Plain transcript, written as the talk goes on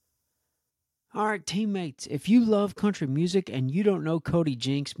All right, teammates, if you love country music and you don't know Cody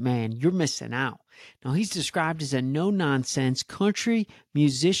Jinks, man, you're missing out. Now, he's described as a no-nonsense country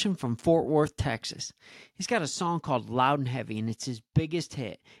musician from Fort Worth, Texas. He's got a song called Loud and Heavy, and it's his biggest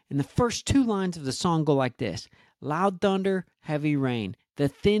hit. And the first two lines of the song go like this: Loud thunder, heavy rain, the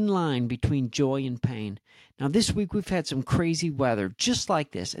thin line between joy and pain. Now, this week we've had some crazy weather just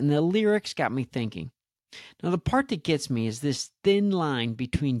like this, and the lyrics got me thinking. Now, the part that gets me is this thin line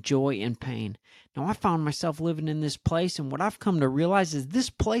between joy and pain. Now, I found myself living in this place, and what I've come to realize is this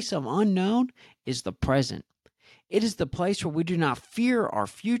place of unknown is the present. It is the place where we do not fear our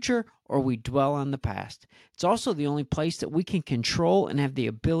future or we dwell on the past. It's also the only place that we can control and have the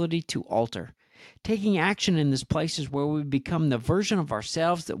ability to alter. Taking action in this place is where we become the version of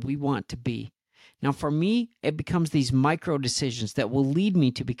ourselves that we want to be. Now, for me, it becomes these micro decisions that will lead me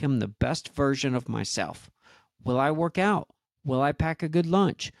to become the best version of myself. Will I work out? Will I pack a good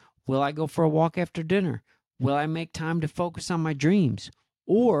lunch? Will I go for a walk after dinner? Will I make time to focus on my dreams?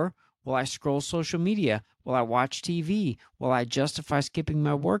 Or will I scroll social media? Will I watch TV? Will I justify skipping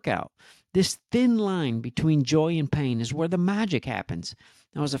my workout? This thin line between joy and pain is where the magic happens.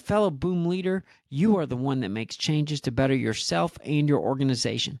 Now, as a fellow boom leader, you are the one that makes changes to better yourself and your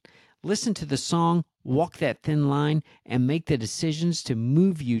organization. Listen to the song, walk that thin line, and make the decisions to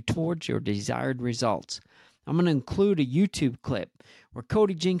move you towards your desired results. I'm going to include a YouTube clip where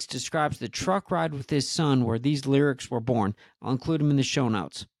Cody Jinks describes the truck ride with his son where these lyrics were born. I'll include them in the show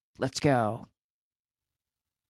notes. Let's go.